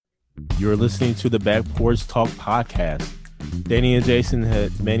You're listening to the Back Porch Talk podcast. Danny and Jason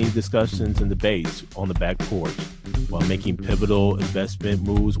had many discussions and debates on the back porch while making pivotal investment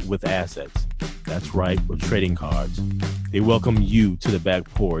moves with assets. That's right, with trading cards. They welcome you to the back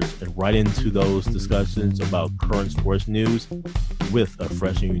porch and right into those discussions about current sports news with a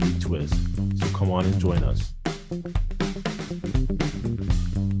fresh and unique twist. So come on and join us.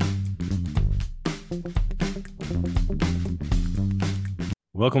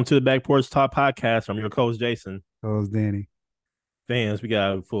 Welcome to the Back Porch Talk podcast. I'm your coach, Jason. Oh, Danny. Fans, we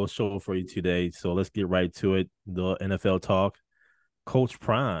got a full show for you today, so let's get right to it. The NFL talk. Coach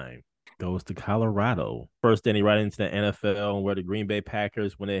Prime goes to Colorado. First, Danny, right into the NFL, where the Green Bay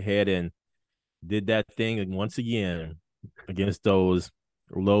Packers went ahead and did that thing once again against those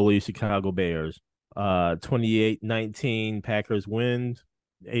lowly Chicago Bears. 28-19, Packers win.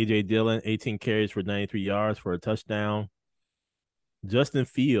 A.J. Dillon, 18 carries for 93 yards for a touchdown. Justin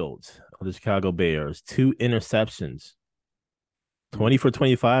Fields of the Chicago Bears, 2 interceptions. 20 for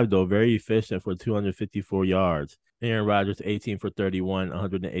 25, though, very efficient for 254 yards. Aaron Rodgers, 18 for 31,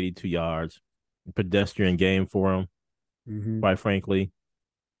 182 yards. Pedestrian game for him, quite frankly.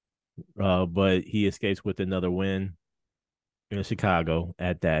 But he escapes with another win in Chicago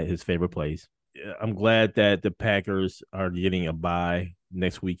at that, his favorite place. I'm glad that the Packers are getting a bye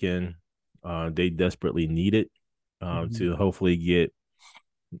next weekend. They desperately need it to hopefully get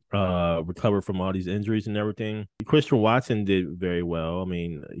recover from all these injuries and everything. Christian Watson did very well. I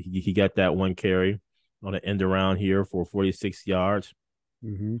mean, he got that one carry on an end around here for 46 yards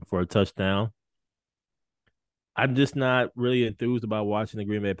for a touchdown. I'm just not really enthused about watching the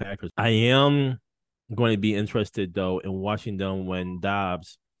Green Bay Packers. I am going to be interested, though, in watching them when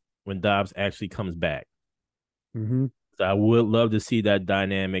Dobbs actually comes back. So I would love to see that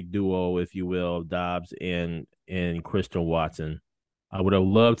dynamic duo, if you will, Dobbs and Christian Watson. I would have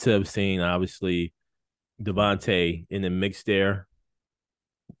loved to have seen, obviously, Devontae in the mix there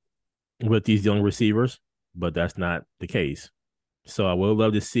with these young receivers, but that's not the case. So I would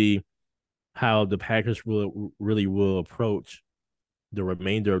love to see how the Packers really will approach the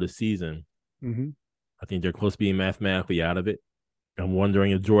remainder of the season. I think they're close to being mathematically out of it. I'm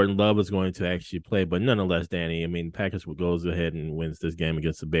wondering if Jordan Love is going to actually play, but nonetheless, Danny, I mean, Packers goes ahead and wins this game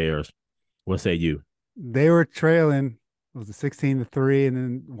against the Bears. What say you? They were trailing. It was a 16-3, and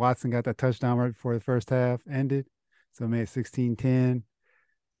then Watson got that touchdown right before the first half ended. So it made it 16-10.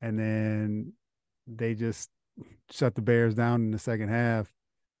 And then they just shut the Bears down in the second half.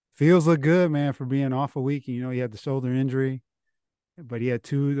 Fields look good, man, for being off a week. You know, he had the shoulder injury, but he had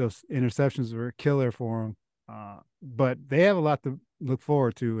 2 of those interceptions were killer for him. But they have a lot to look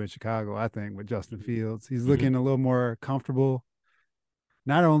forward to in Chicago, I think, with Justin Fields. He's looking a little more comfortable,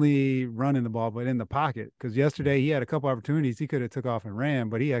 not only running the ball, but in the pocket. Because yesterday he had a couple opportunities. He could have took off and ran,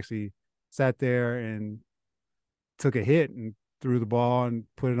 but he actually sat there and took a hit and threw the ball and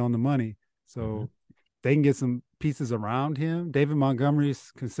put it on the money. So they can get some pieces around him. David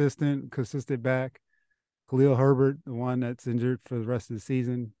Montgomery's consistent back. Khalil Herbert, the one that's injured for the rest of the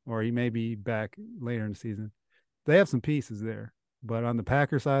season, or he may be back later in the season. They have some pieces there. But on the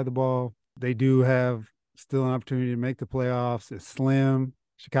Packers side of the ball, they do have still an opportunity to make the playoffs. It's slim.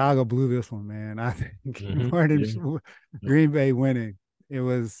 Chicago blew this one, man. I think more than Green Bay winning. It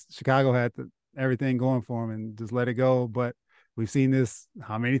was Chicago had everything going for them and just let it go. But we've seen this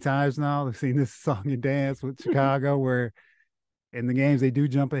how many times now? We've seen this song and dance with Chicago where in the games they do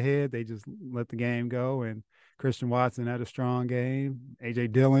jump ahead. They just let the game go. And Christian Watson had a strong game. A.J.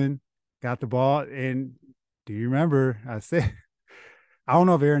 Dillon got the ball. And do you remember I said – I don't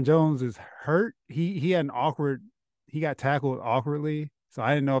know if Aaron Jones is hurt. He had he got tackled awkwardly. So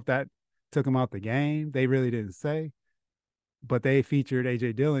I didn't know if that took him out the game. They really didn't say. But they featured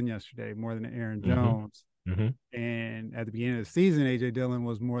A.J. Dillon yesterday more than Aaron Jones. And at the beginning of the season, A.J. Dillon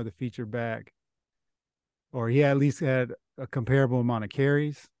was more the feature back, or he at least had a comparable amount of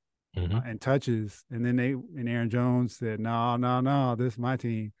carries and touches. And then Aaron Jones said, no, this is my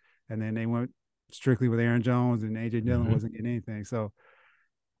team. And then they went strictly with Aaron Jones, and A.J. Dillon wasn't getting anything. So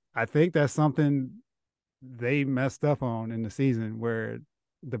I think that's something they messed up on in the season where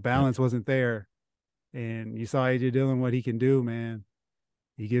the balance wasn't there. And you saw A.J. Dillon, what he can do, man.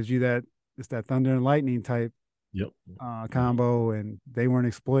 He gives you it's that thunder and lightning type combo, and they weren't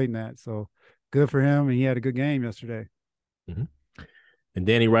exploiting that. So good for him, and he had a good game yesterday. And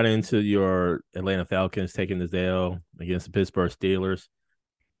Danny, right into your Atlanta Falcons taking the L against the Pittsburgh Steelers,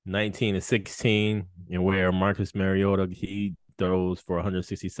 19-16, and where Marcus Mariota, he throws for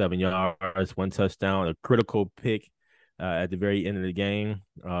 167 yards, 1 touchdown, a critical pick at the very end of the game.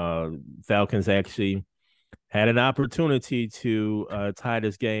 Falcons actually had an opportunity to tie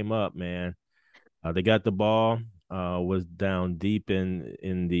this game up, man. They got the ball, was down deep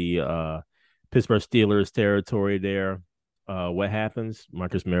in the Pittsburgh Steelers territory there. What happens?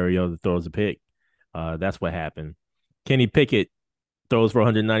 Marcus Mariota throws a pick. That's what happened. Kenny Pickett throws for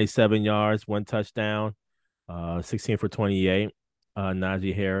 197 yards, one touchdown, 16 for 28.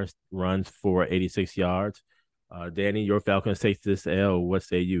 Najee Harris runs for 86 yards. Danny, your Falcons take this L. What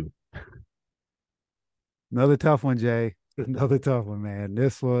say you? Another tough one, Jay. Another tough one, man.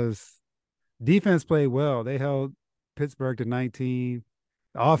 This was defense played well. They held Pittsburgh to 19.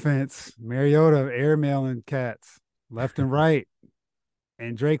 Offense, Mariota airmailing cats left and right.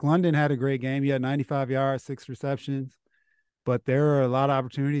 And Drake London had a great game. He had 95 yards, 6 receptions. But there are a lot of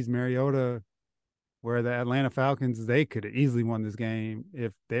opportunities. Mariota, where the Atlanta Falcons, they could have easily won this game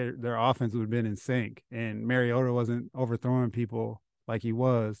if their offense would have been in sync. And Mariota wasn't overthrowing people like he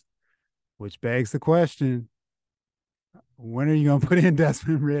was, which begs the question, when are you going to put in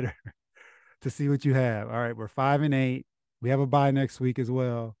Desmond Ridder to see what you have? All right, we're 5-8. We have a bye next week as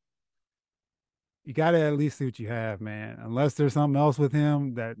well. You got to at least see what you have, man. Unless there's something else with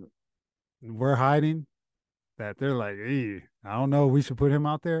him that we're hiding, that they're like, hey, I don't know, we should put him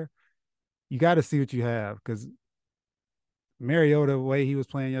out there. You got to see what you have, because Mariota, the way he was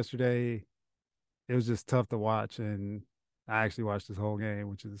playing yesterday, it was just tough to watch. And I actually watched this whole game,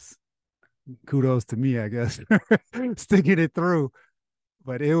 which is kudos to me, I guess, sticking it through.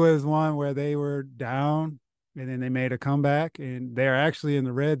 But it was one where they were down and then they made a comeback, and they're actually in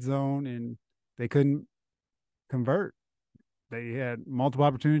the red zone and they couldn't convert. They had multiple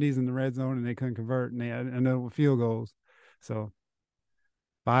opportunities in the red zone and they couldn't convert, and they had another field goals. So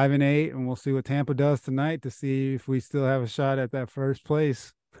 5-8, and we'll see what Tampa does tonight to see if we still have a shot at that first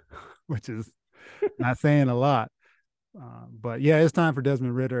place, which is not saying a lot. But yeah, it's time for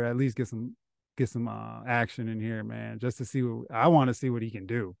Desmond Ridder at least get some action in here, man, just to see what I want to see what he can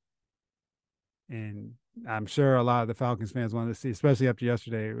do. And I'm sure a lot of the Falcons fans wanted to see, especially after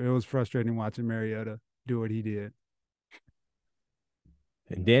yesterday. It was frustrating watching Mariota do what he did.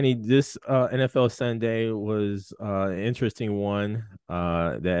 And Danny, this NFL Sunday was an interesting one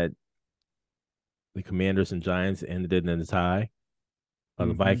that the Commanders and Giants ended in a tie.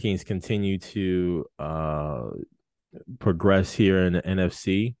 The Vikings continue to progress here in the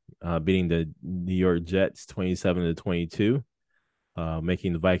NFC, beating the New York Jets 27-22,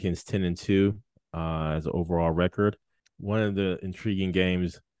 making the Vikings 10-2 as an overall record. One of the intriguing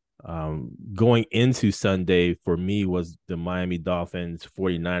games going into Sunday for me was the Miami Dolphins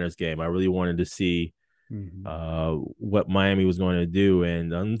 49ers game. I really wanted to see what Miami was going to do,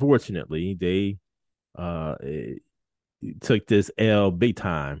 and unfortunately, they took this L big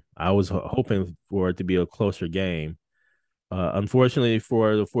time. I was hoping for it to be a closer game. Unfortunately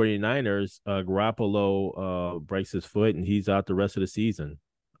for the 49ers, Garoppolo breaks his foot and he's out the rest of the season,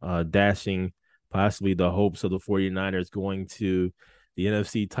 dashing possibly the hopes of the 49ers going to the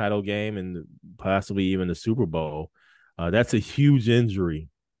NFC title game and possibly even the Super Bowl. That's a huge injury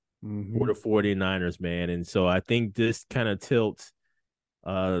for the 49ers, man. And so I think this kind of tilts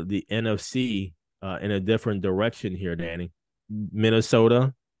the NFC in a different direction here, Danny.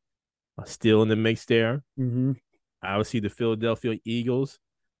 Minnesota still in the mix there. Obviously, the Philadelphia Eagles,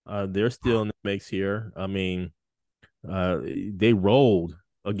 they're still in the mix here. I mean, they rolled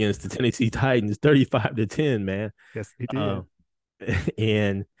against the Tennessee Titans 35-10, man. Yes, they did.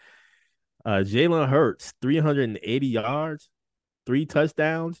 And Jalen Hurts, 380 yards, 3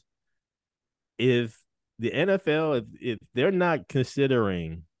 touchdowns. If the NFL, if they're not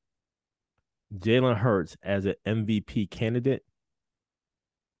considering Jalen Hurts as an MVP candidate,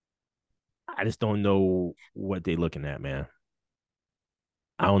 I just don't know what they're looking at, man.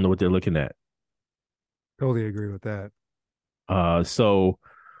 I don't know what they're looking at. Totally agree with that. So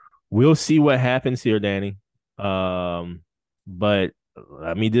we'll see what happens here, Danny. But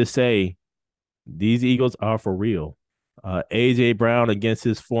let me just say, these Eagles are for real. AJ Brown against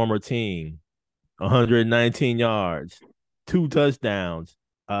his former team, 119 yards, 2 touchdowns.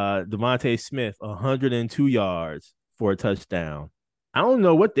 Devontae Smith, 102 yards for a touchdown. I don't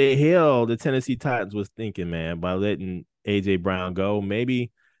know what the hell the Tennessee Titans was thinking, man, by letting AJ Brown go.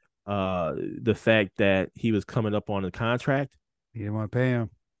 Maybe the fact that he was coming up on a contract. He didn't want to pay him.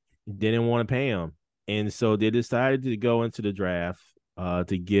 Didn't want to pay him. And so they decided to go into the draft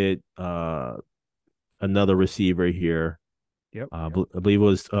to get another receiver here. Yep. I believe it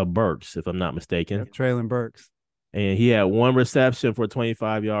was Burks, if I'm not mistaken. Yep, Treylon Burks. And he had 1 reception for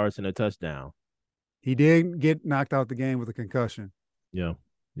 25 yards and a touchdown. He did get knocked out the game with a concussion. Yeah.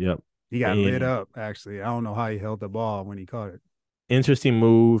 Yep. He got lit up, actually. I don't know how he held the ball when he caught it. Interesting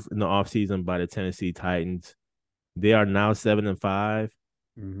move in the offseason by the Tennessee Titans. They are now 7-5.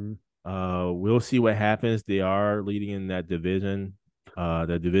 Mm-hmm. We'll see what happens. They are leading in that division.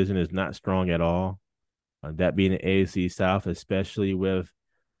 The division is not strong at all. That being the AFC South, especially with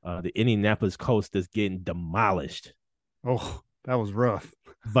the Indianapolis Colts that's getting demolished Oh, that was rough.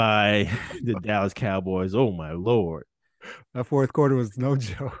 by the Dallas Cowboys. Oh my lord, That fourth quarter was no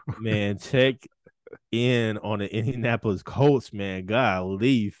joke. man! Check in on the Indianapolis Colts, man.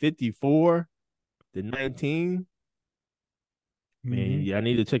 Golly, 54-19. Man, Mm-hmm. yeah, I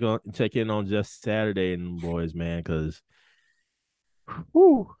need to check in on just Saturday and boys, man, because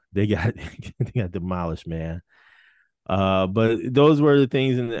they got they got demolished, man. But those were the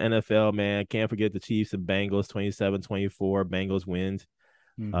things in the NFL, man. Can't forget the Chiefs and Bengals, 27-24. Bengals wins.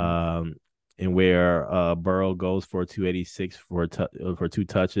 Mm-hmm. Um, and where Burrow goes for 286 for two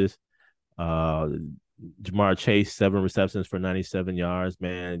touches. Uh, Jamar Chase, 7 receptions for 97 yards,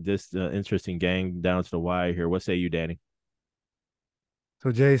 man. Just interesting game down to the wire here. What say you, Danny?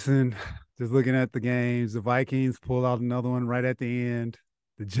 So Jason, just looking at the games, the Vikings pulled out another one right at the end.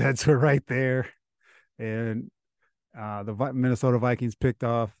 The Jets were right there, and the Minnesota Vikings picked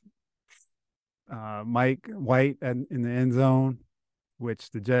off Mike White in the end zone,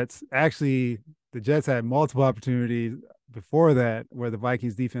 which the Jets had multiple opportunities before that where the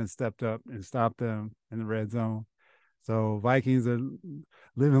Vikings defense stepped up and stopped them in the red zone. So Vikings are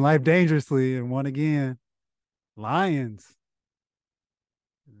living life dangerously and won again. Lions,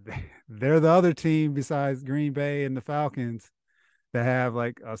 they're the other team besides Green Bay and the Falcons that have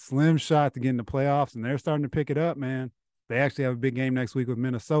like a slim shot to get in the playoffs, and they're starting to pick it up, man. They actually have a big game next week with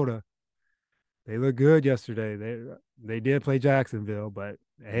Minnesota. They looked good yesterday. They did play Jacksonville, but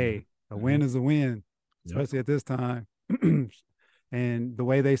Mm-hmm. hey, a win is a win, Yep. especially at this time. And the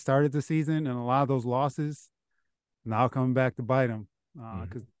way they started the season and a lot of those losses now coming back to bite them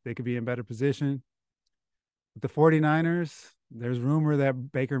because they could be in better position. With the 49ers, there's rumor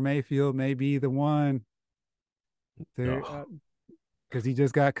that Baker Mayfield may be the one to Oh, because he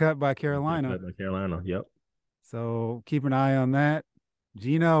just got cut by Carolina. cut by Carolina. Yep. So keep an eye on that.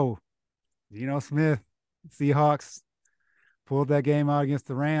 Geno, Geno Smith, Seahawks pulled that game out against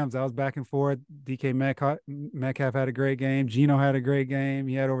the Rams. I was back and forth. DK Metcalf had a great game. Geno had a great game.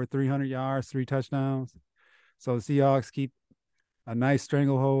 He had over 300 yards, 3 touchdowns. So the Seahawks keep a nice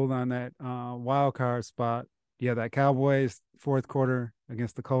stranglehold on that wild card spot. Yeah, that Cowboys fourth quarter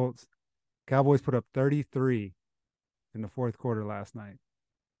against the Colts. Cowboys put up 33 in the fourth quarter last night.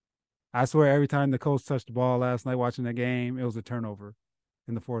 I swear every time the Colts touched the ball last night watching that game, it was a turnover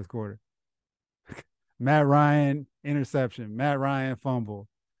in the fourth quarter. Matt Ryan interception, Matt Ryan fumble,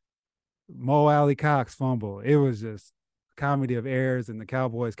 Mo Alley Cox fumble. It was just comedy of errors, and the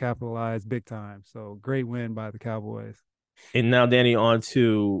Cowboys capitalized big time. So great win by the Cowboys. And now, Danny, on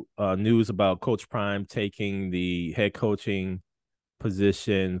to news about Coach Prime taking the head coaching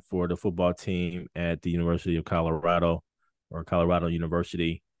position for the football team at the University of Colorado or Colorado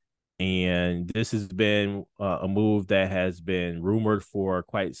University. And this has been a move that has been rumored for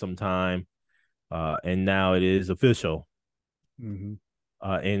quite some time. And now it is official. Mm-hmm.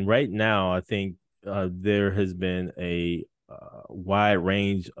 And right now, I think there has been a wide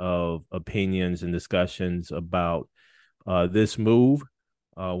range of opinions and discussions about this move,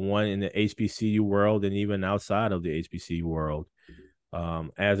 one in the HBCU world and even outside of the HBCU world.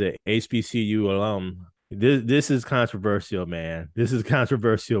 As an HBCU alum, this is controversial, man. This is a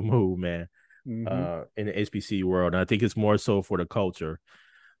controversial move, man. Mm-hmm. In the HBCU world, and I think it's more so for the culture.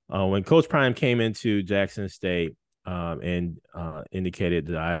 When Coach Prime came into Jackson State and indicated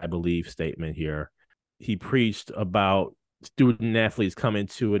that I believe statement here, he preached about student athletes coming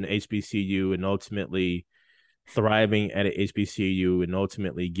to an HBCU and ultimately thriving at an HBCU and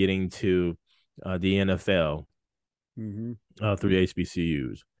ultimately getting to the NFL Mm-hmm. through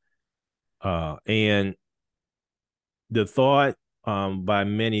HBCUs. And the thought by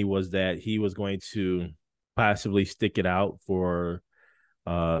many was that he was going to possibly stick it out for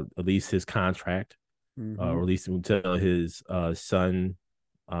at least his contract, Mm-hmm. or at least until his son's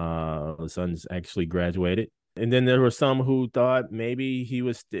actually graduated. And then there were some who thought maybe he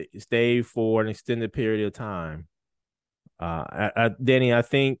would stay for an extended period of time. Danny, I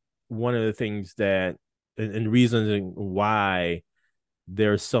think one of the things that and reasons why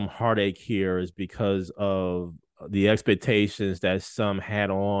there's some heartache here is because of the expectations that some had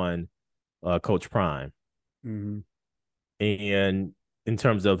on Coach Prime, Mm-hmm. and in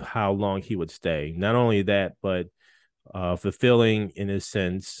terms of how long he would stay. Not only that, but fulfilling, in a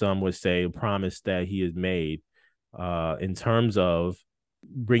sense, some would say, a promise that he has made in terms of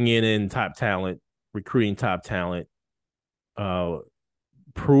bringing in top talent, recruiting top talent, uh,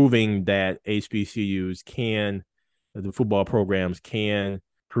 proving that HBCUs can, the football programs can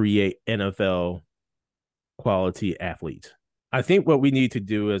create NFL quality athletes. I think what we need to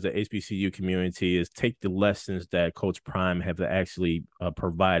do as an HBCU community is take the lessons that Coach Prime have actually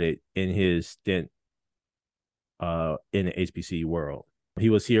provided in his stint in the HBCU world. He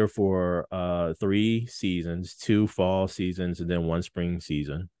was here for 3 seasons, 2 fall seasons, and then 1 spring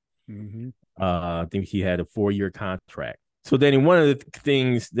season. Mm-hmm. I think he had a 4-year contract. So then one of the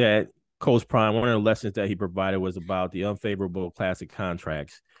things that Coach Prime, one of the lessons that he provided was about the unfavorable classic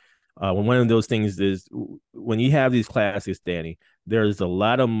contracts. When one of those things is when you have these classics, Danny, there's a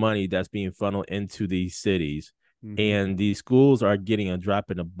lot of money that's being funneled into these cities, Mm-hmm. and these schools are getting a drop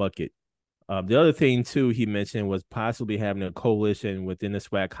in the bucket. The other thing, too, he mentioned was possibly having a coalition within the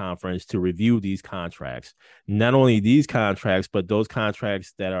SWAC conference to review these contracts. Not only these contracts, but those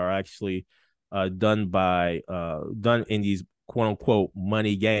contracts that are actually done in these quote unquote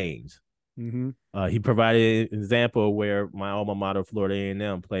money games. Mm-hmm. He provided an example where my alma mater, Florida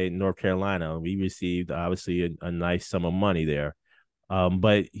A&M, played North Carolina. We received obviously a nice sum of money there,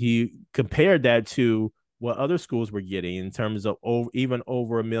 but he compared that to what other schools were getting in terms of even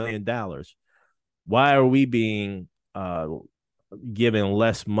over $1 million. Why are we being given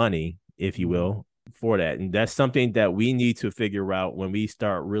less money, if you Mm-hmm. will, for that? And that's something that we need to figure out when we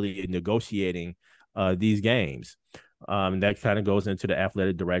start really negotiating these games. That kind of goes into the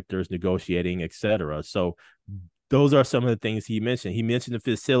athletic directors negotiating, etc. So those are some of the things he mentioned. He mentioned the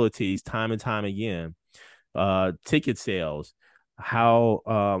facilities time and time again, ticket sales,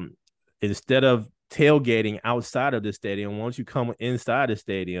 how instead of tailgating outside of the stadium, once you come inside the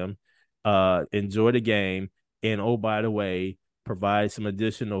stadium, enjoy the game, and oh, by the way, provide some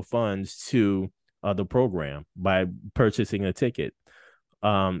additional funds to the program by purchasing a ticket.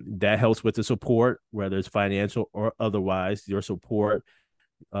 That helps with the support, whether it's financial or otherwise, your support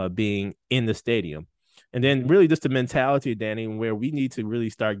being in the stadium. And then really just the mentality, Danny, where we need to really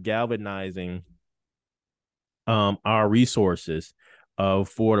start galvanizing our resources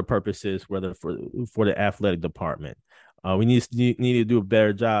for the purposes, whether for the athletic department. We need to do a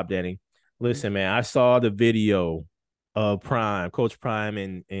better job, Danny. Listen, man, I saw the video of Coach Prime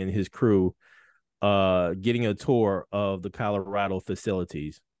and his crew getting a tour of the Colorado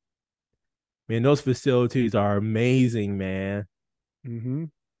facilities. Man, those facilities are amazing, man. Mm-hmm.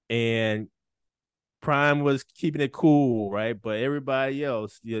 And Prime was keeping it cool, right? But everybody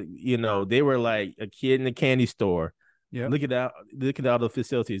else, they were like a kid in a candy store. Yep. Look at all the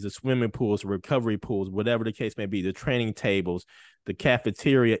facilities, the swimming pools, the recovery pools, whatever the case may be, the training tables, the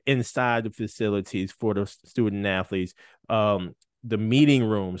cafeteria inside the facilities for the student athletes, the meeting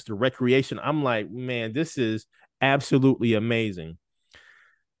rooms, the recreation. I'm like, man, this is absolutely amazing.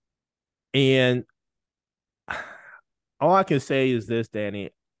 And all I can say is this, Danny.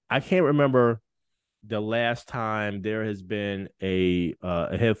 I can't remember the last time there has been a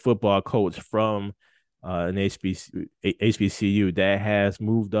head football coach from an HBCU that has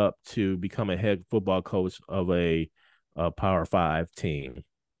moved up to become a head football coach of a Power Five team.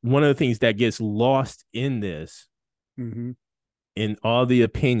 One of the things that gets lost in this, Mm-hmm. in all the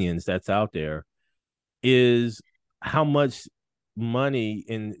opinions that's out there, is how much money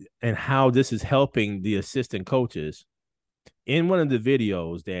and how this is helping the assistant coaches. In one of the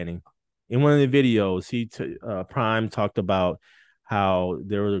videos, Danny, in one of the videos, Prime talked about how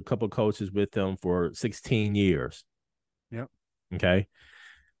there were a couple of coaches with him for 16 years. Yep. Okay.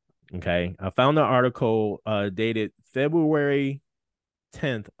 Okay. I found the article dated February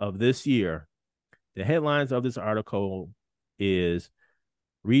 10th of this year. The headlines of this article is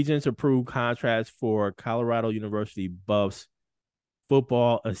Regents approve contracts for Colorado University Buffs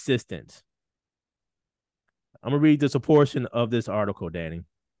football assistants. I'm gonna read just a portion of this article, Danny.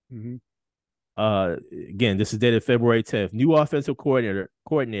 Mm-hmm. Again, this is dated February 10th. New offensive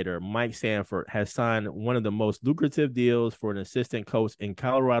coordinator Mike Sanford has signed one of the most lucrative deals for an assistant coach in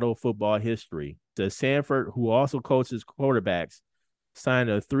Colorado football history. The Sanford, who also coaches quarterbacks, signed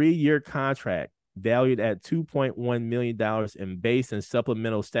a 3-year contract valued at $2.1 million in base and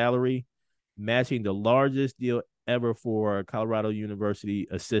supplemental salary, matching the largest deal ever for a Colorado University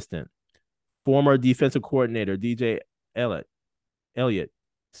assistant. Former defensive coordinator DJ Elliott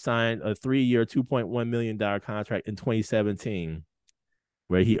signed a 3-year, $2.1 million contract in 2017,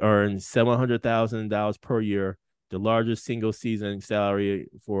 where he earned $700,000 per year, the largest single season salary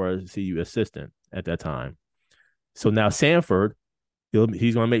for a CU assistant at that time. So now Sanford,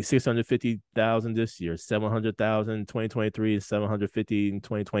 he's going to make $650,000 this year, $700,000 in 2023, and $750,000 in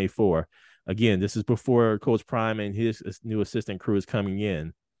 2024. Again, this is before Coach Prime and his new assistant crew is coming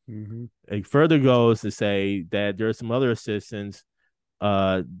in. Mm-hmm. It further goes to say that there are some other assistants,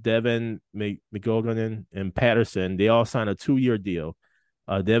 Devin McGogan and Patterson. They all signed a 2-year deal.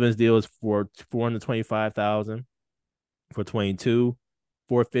 Devin's deal is for 425,000 for 22,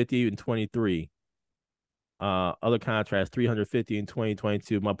 450 and 23. Other contracts 350 in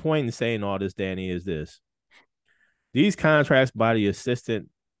 2022. My point in saying all this, Danny, is this: these contracts by the assistant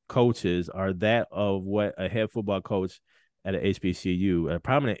coaches are that of what a head football coach at an HBCU, a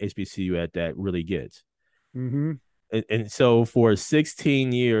prominent HBCU at that, really gets. Mm-hmm. And so for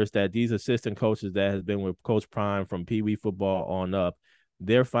 16 years that these assistant coaches that has been with Coach Prime from Pee Wee football on up,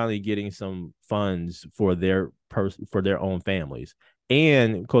 they're finally getting some funds for for their own families.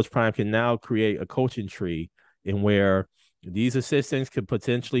 And Coach Prime can now create a coaching tree in where these assistants could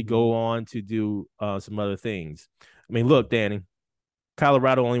potentially go on to do some other things. I mean, look, Danny,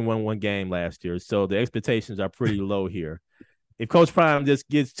 Colorado only won 1 game last year, so the expectations are pretty low here. If Coach Prime just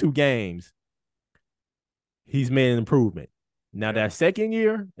gets 2 games, he's made an improvement. Now, that second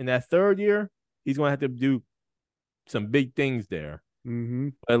year and that third year, he's going to have to do some big things there. Mm-hmm.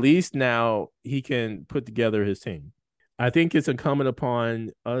 At least now he can put together his team. I think it's incumbent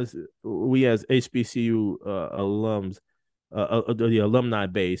upon us, we as HBCU alums, the alumni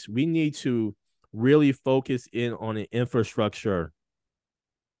base, we need to really focus in on the infrastructure.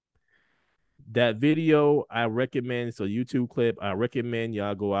 That video I recommend, it's a YouTube clip. I recommend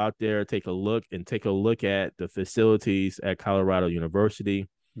y'all go out there, take a look at the facilities at Colorado University,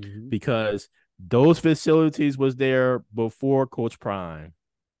 because those facilities was there before Coach Prime,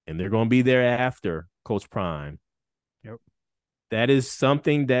 and they're going to be there after Coach Prime. Yep. That is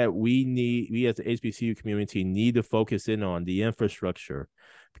something that we as the HBCU community need to focus in on, the infrastructure,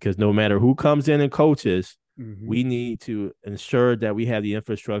 because no matter who comes in and coaches, we need to ensure that we have the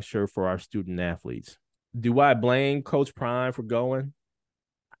infrastructure for our student athletes. Do I blame Coach Prime for going?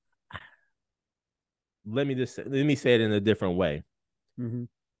 Let me say it in a different way.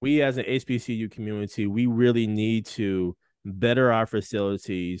 We as an HBCU community, we really need to better our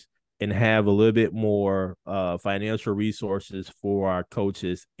facilities and have a little bit more financial resources for our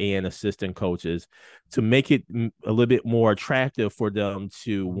coaches and assistant coaches to make it a little bit more attractive for them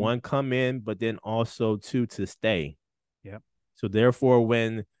to, one, come in, but then also two, to stay. Yep. So therefore,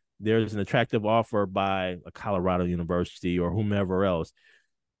 when there's an attractive offer by a Colorado University or whomever else,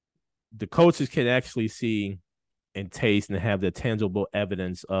 the coaches can actually see and taste and have the tangible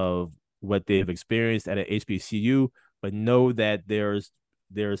evidence of what they've experienced at an HBCU, but know that there's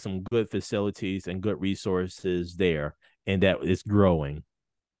some good facilities and good resources there, and that it's growing.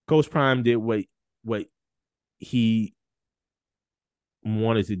 Coach Prime did what he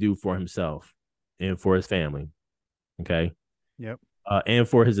wanted to do for himself and for his family. Okay. Yep. And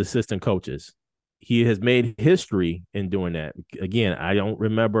for his assistant coaches. He has made history in doing that. Again, I don't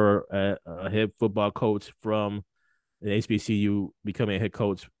remember a head football coach from an HBCU becoming a head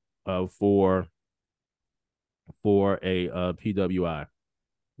coach for a PWI.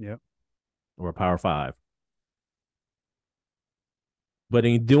 Yep. Or a Power 5. But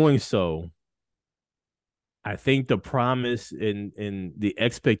in doing so, I think the promise and the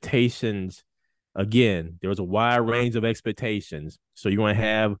expectations, again, there was a wide range of expectations. So you're going to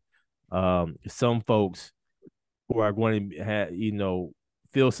have some folks who are going to have,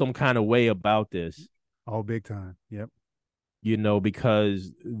 feel some kind of way about this. All big time. Yep.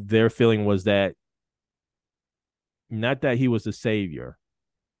 Because their feeling was that, not that he was the savior,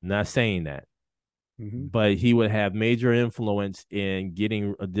 not saying that, but he would have major influence in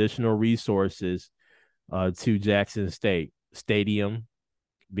getting additional resources to Jackson State. Stadium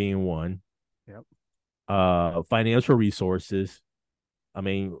being one. Yep. Financial resources,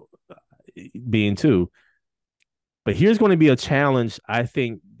 being two. But here's going to be a challenge, I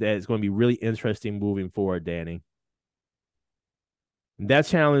think, that's going to be really interesting moving forward, Danny. And that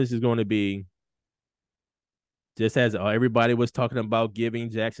challenge is going to be, just as everybody was talking about giving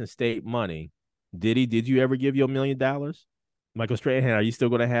Jackson State money, did you ever give your $1 million? Michael Strahan, are you still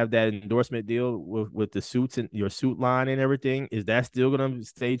going to have that endorsement deal with the suits and your suit line and everything? Is that still going to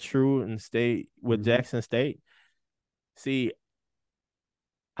stay true and stay with Jackson State? See,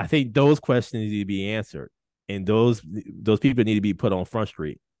 I think those questions need to be answered, and those people need to be put on Front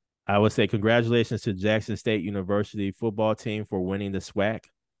Street. I would say congratulations to Jackson State University football team for winning the SWAC,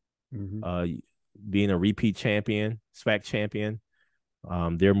 being a repeat champion, SWAC champion.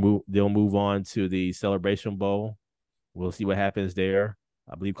 They'll move on to the Celebration Bowl. We'll see what happens there.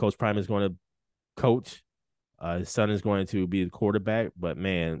 I believe Coach Prime is going to coach. His son is going to be the quarterback. But,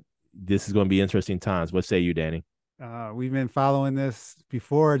 man, this is going to be interesting times. What say you, Danny? We've been following this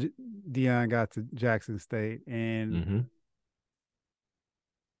before Deion got to Jackson State. And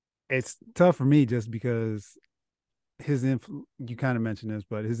it's tough for me just because you kind of mentioned this,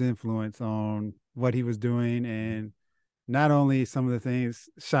 but his influence on what he was doing, and not only some of the things,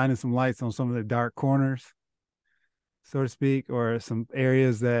 shining some lights on some of the dark corners, so to speak, or some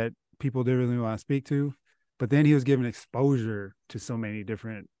areas that people didn't really want to speak to. But then he was given exposure to so many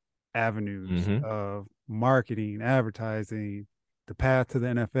different avenues Mm-hmm. of marketing, advertising, the path to the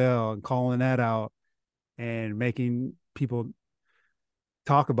NFL, and calling that out and making people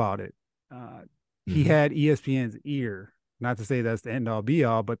talk about it. Uh, he Mm-hmm. had ESPN's ear. Not to say that's the end all be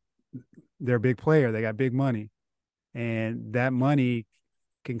all, but they're a big player. They got big money, and that money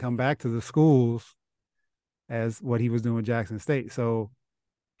can come back to the schools as what he was doing with Jackson State. So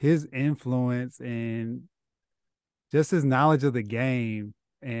his influence and just his knowledge of the game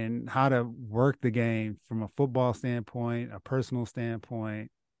and how to work the game from a football standpoint, a personal standpoint,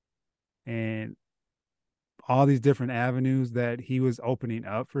 and all these different avenues that he was opening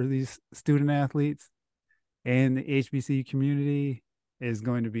up for these student athletes and the HBCU community is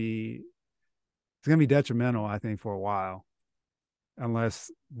going to be it's going to be detrimental, I think, for a while, unless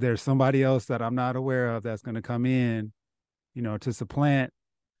there's somebody else that I'm not aware of that's going to come in, to supplant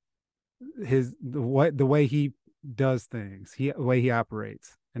the way he does things, the way he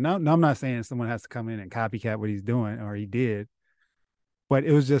operates. And now I'm not saying someone has to come in and copycat what he's doing or he did, but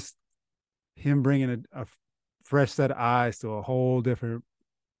it was just him bringing a fresh set of eyes to a whole different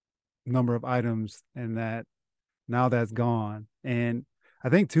number of items, and that now that's gone. And I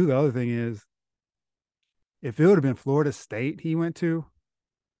think too, the other thing is, if it would have been Florida State he went to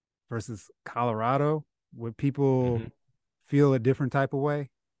versus Colorado, would people Mm-hmm. feel a different type of way?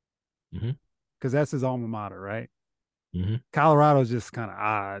 Mm-hmm. Because that's his alma mater, right? Mm-hmm. Colorado's just kind of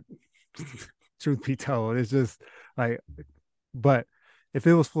odd, truth be told. It's just like, but if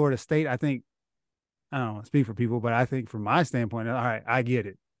it was Florida State, I think, I don't know, speak for people, but I think from my standpoint, all right, I get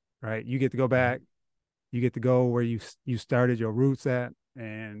it, right? You get to go back, you get to go where you started your roots at,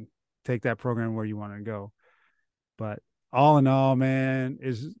 and take that program where you want to go. But all in all, man,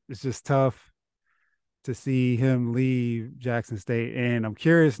 it's just tough to see him leave Jackson State. And I'm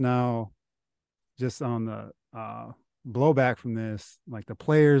curious now, just on the blowback from this, like the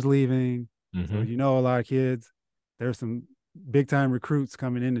players leaving. So Mm-hmm. a lot of kids. There's some big time recruits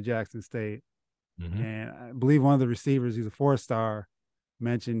coming into Jackson State, Mm-hmm. and I believe one of the receivers, he's a 4-star,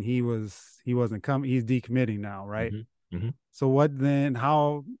 mentioned he wasn't coming. He's decommitting now, right? Mm-hmm. Mm-hmm. So what then?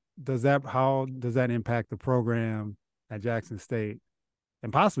 How does that impact the program at Jackson State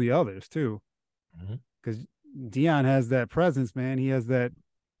and possibly others too? Mm-hmm. Because Dion has that presence, man. He has that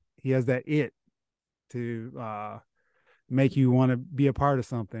it to make you want to be a part of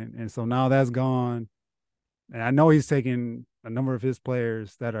something. And so now that's gone. And I know he's taking a number of his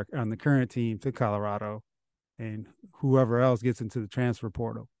players that are on the current team to Colorado, and whoever else gets into the transfer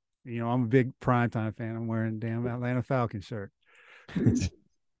portal. I'm a big primetime fan. I'm wearing damn Atlanta Falcons shirt.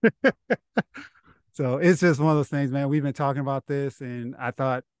 So it's just one of those things, man. We've been talking about this, and I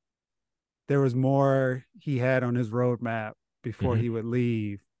thought there was more he had on his roadmap before Mm-hmm. he would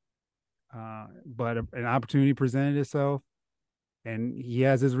leave. But an opportunity presented itself, and he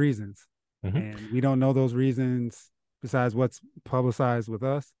has his reasons. Mm-hmm. And we don't know those reasons besides what's publicized with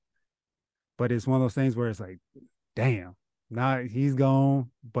us. But it's one of those things where it's like, damn, now he's gone.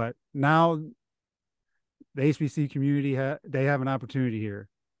 But now the HBC community, they have an opportunity here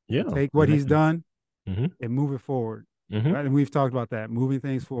to Yeah. take what he's done Mm-hmm. and move it forward. Mm-hmm. Right? And we've talked about that, moving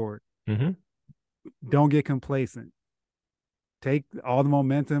things forward. Mm-hmm. Don't get complacent. Take all the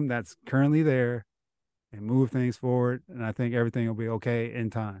momentum that's currently there and move things forward. And I think everything will be okay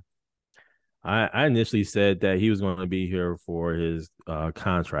in time. I initially said that he was going to be here for his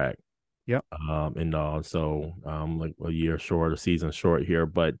contract, Yep. and all, so like a year short, a season short here,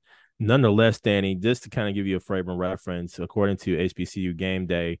 but nonetheless, Danny, just to kind of give you a frame of reference, according to HBCU Game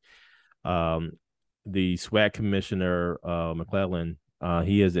Day, um, the SWAC commissioner McClellan,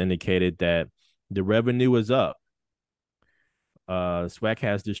 he has indicated that the revenue is up. SWAC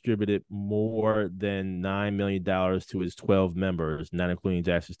has distributed more than $9 million to its 12 members, not including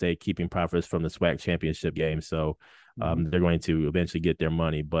Jackson State, keeping profits from the SWAC championship game. So Mm-hmm. they're going to eventually get their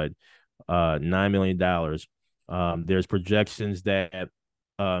money, but $9 million. There's projections that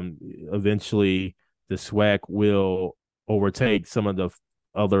eventually the SWAC will overtake some of the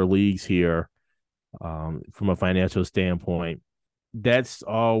other leagues here from a financial standpoint. That's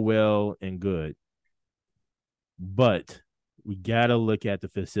all well and good, but we got to look at the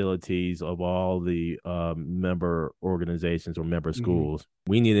facilities of all the member organizations or member Mm-hmm. schools.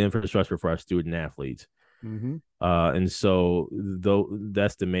 We need infrastructure for our student athletes. Mm-hmm. And so though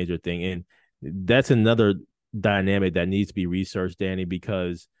that's the major thing. And that's another dynamic that needs to be researched, Danny,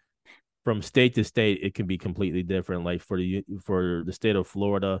 because from state to state, it can be completely different. Like for the state of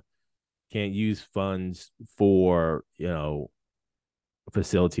Florida, can't use funds for,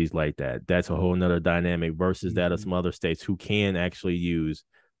 facilities like that. That's a whole nother dynamic versus that of some other states who can actually use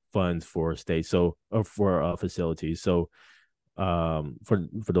funds for states. So, or for facilities. So, for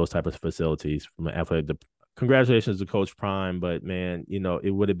those type of facilities from an athletic, congratulations to Coach Prime. But man,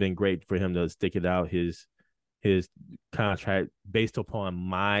 it would have been great for him to stick it out his contract based upon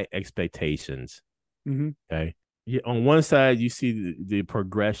my expectations. Okay. Yeah, on one side, you see the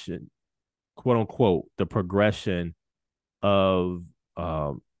progression, quote unquote, the progression of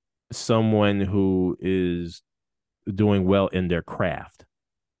someone who is doing well in their craft.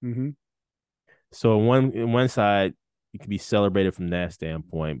 So on one side, you can be celebrated from that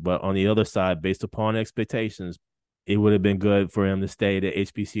standpoint, but on the other side, based upon expectations, it would have been good for him to stay the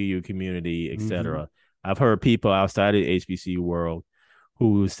HBCU community, etc. I've heard people outside of the HBCU world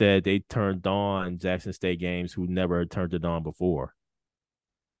who said they turned on Jackson State games who never turned it on before.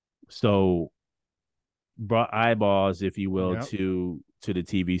 So brought eyeballs, if you will, to the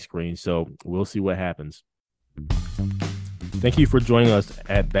TV screen. So we'll see what happens. Thank you for joining us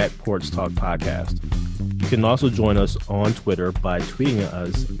at Back Porch Talk Podcast. You can also join us on Twitter by tweeting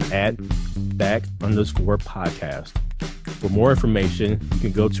us at @back_podcast. For more information, you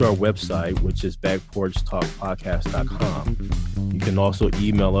can go to our website, which is backporchtalkpodcast.com. You can also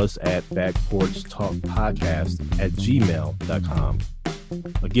email us at backporchtalkpodcast@gmail.com.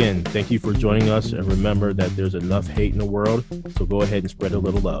 Again, thank you for joining us, and remember that there's enough hate in the world, so go ahead and spread a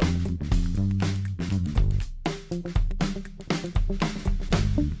little love.